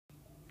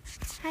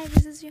Hi,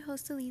 this is your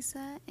host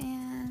Elisa,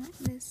 and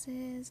this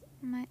is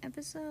my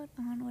episode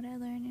on what I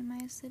learned in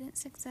my student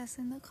success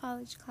in the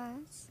college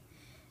class.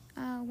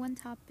 One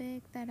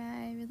topic that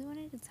I really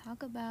wanted to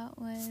talk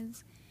about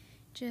was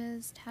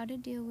just how to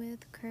deal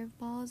with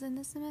curveballs in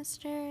the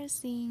semester,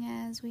 seeing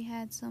as we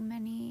had so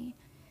many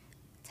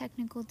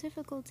technical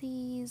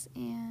difficulties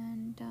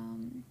and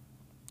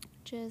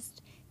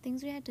just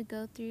things we had to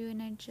go through,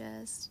 and I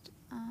just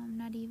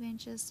not even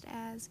just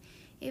as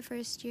a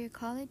first year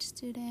college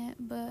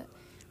student, but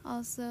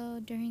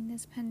also during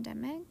this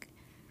pandemic.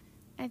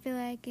 I feel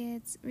like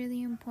it's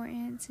really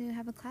important to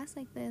have a class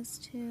like this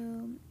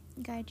to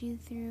guide you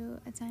through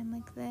a time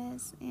like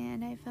this,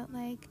 and I felt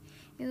like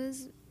it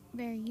was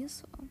very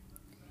useful.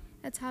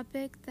 A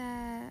topic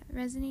that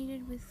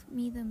resonated with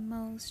me the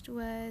most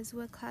was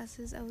what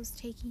classes I was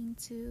taking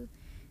to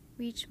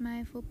reach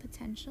my full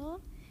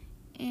potential.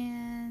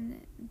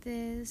 And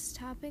this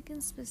topic in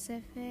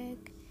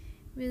specific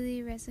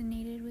really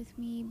resonated with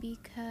me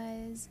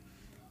because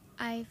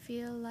I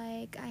feel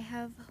like I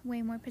have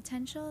way more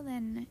potential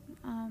than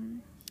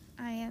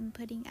I am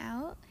putting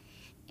out,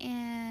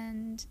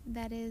 and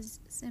that is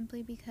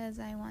simply because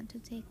I want to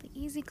take the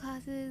easy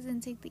classes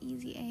and take the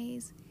easy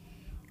A's.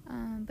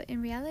 But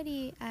in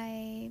reality,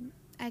 I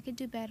could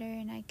do better,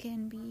 and I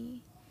can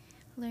be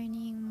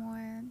learning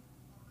more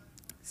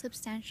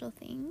substantial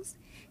things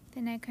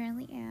than I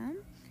currently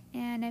am.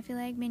 And I feel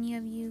like many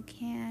of you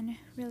can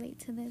relate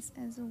to this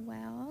as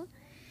well,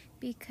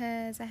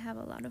 because I have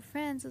a lot of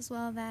friends as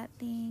well that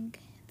think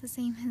the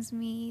same as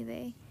me.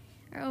 They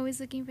are always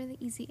looking for the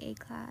easy A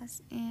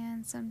class,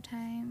 and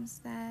sometimes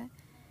that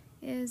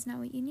is not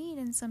what you need,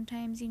 and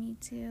sometimes you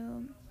need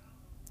to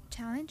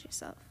challenge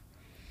yourself.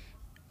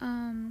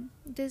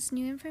 This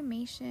new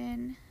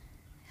information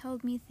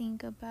helped me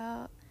think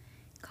about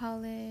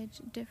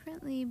college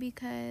differently,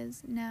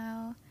 because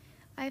now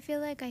I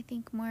feel like I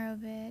think more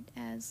of it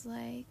as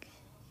like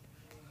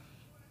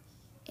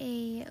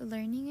a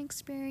learning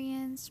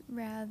experience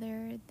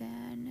rather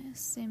than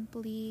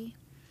simply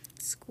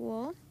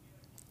school.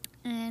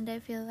 And I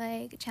feel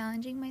like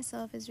challenging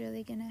myself is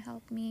really going to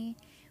help me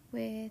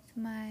with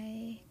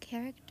my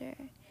character.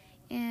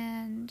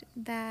 And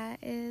that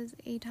is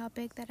a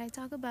topic that I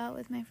talk about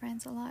with my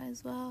friends a lot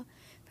as well.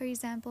 For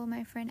example,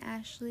 my friend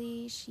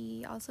Ashley,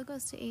 she also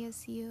goes to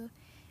ASU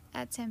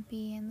at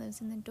Tempe and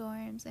lives in the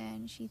dorms,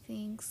 and she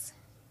thinks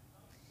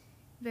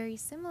very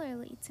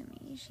similarly to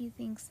me. She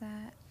thinks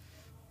that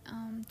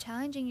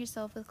challenging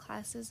yourself with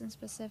classes in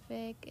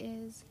specific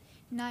is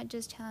not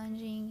just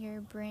challenging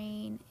your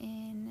brain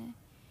in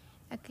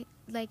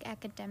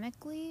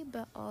academically,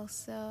 but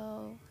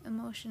also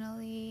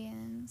emotionally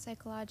and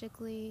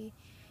psychologically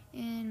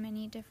in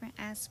many different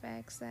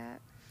aspects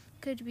that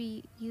could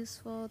be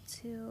useful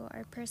to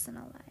our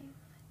personal life.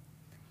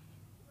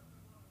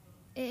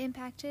 It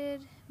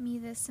impacted me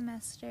this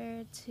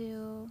semester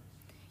to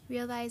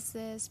realize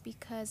this,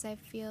 because I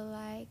feel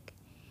like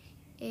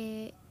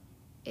it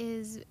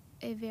is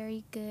a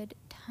very good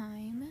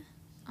time,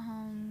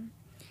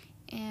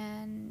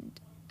 and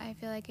I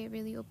feel like it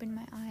really opened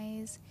my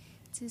eyes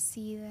to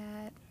see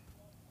that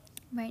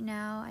right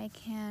now I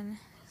can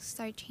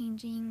start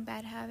changing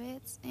bad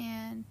habits,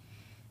 and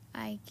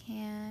I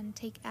can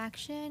take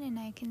action, and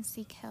I can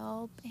seek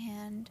help.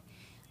 And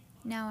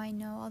now I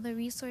know all the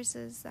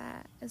resources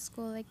that a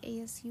school like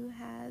ASU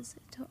has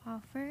to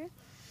offer,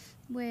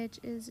 which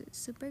is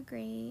super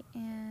great,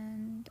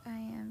 and I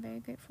am very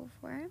grateful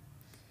for,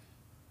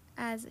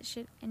 as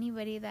should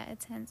anybody that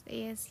attends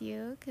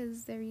ASU,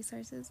 because the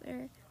resources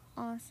are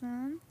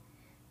awesome.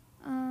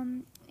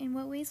 In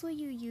what ways will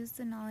you use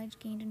the knowledge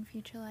gained in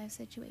future life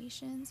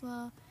situations?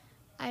 Well,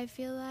 I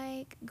feel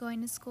like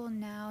going to school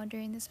now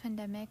during this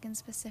pandemic in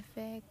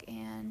specific,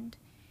 and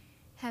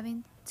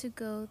having to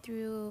go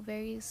through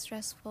very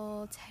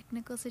stressful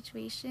technical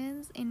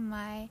situations in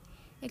my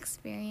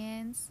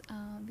experience,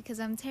 because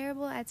I'm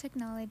terrible at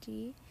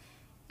technology,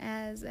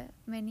 as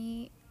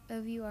many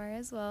of you are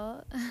as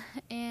well.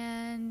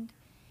 And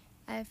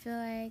I feel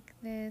like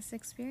this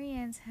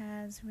experience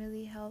has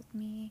really helped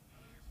me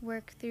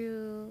work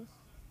through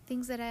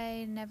things that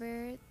I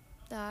never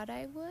thought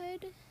I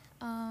would.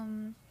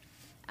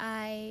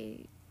 I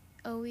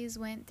always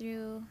went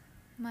through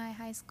my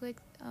high school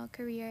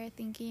career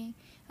thinking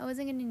I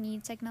wasn't going to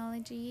need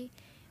technology,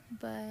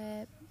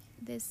 but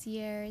this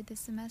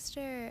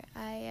semester,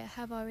 I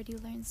have already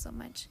learned so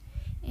much,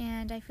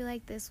 and I feel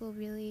like this will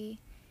really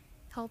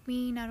help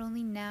me not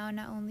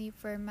only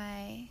for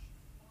my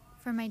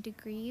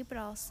degree, but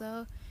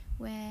also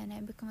when I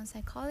become a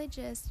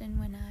psychologist and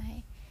when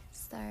I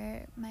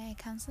start my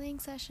counseling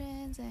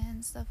sessions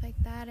and stuff like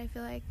that. I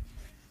feel like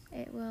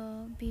it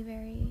will be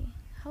very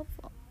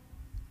helpful.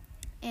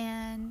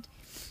 And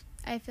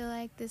I feel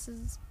like this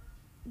is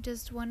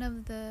just one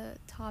of the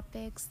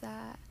topics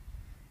that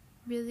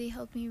really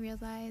helped me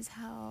realize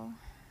how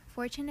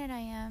fortunate I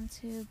am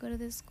to go to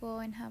this school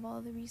and have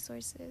all the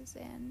resources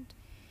and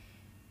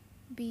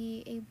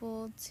be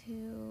able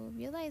to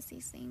realize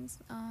these things.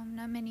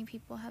 Not many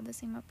people have the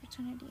same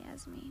opportunity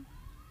as me.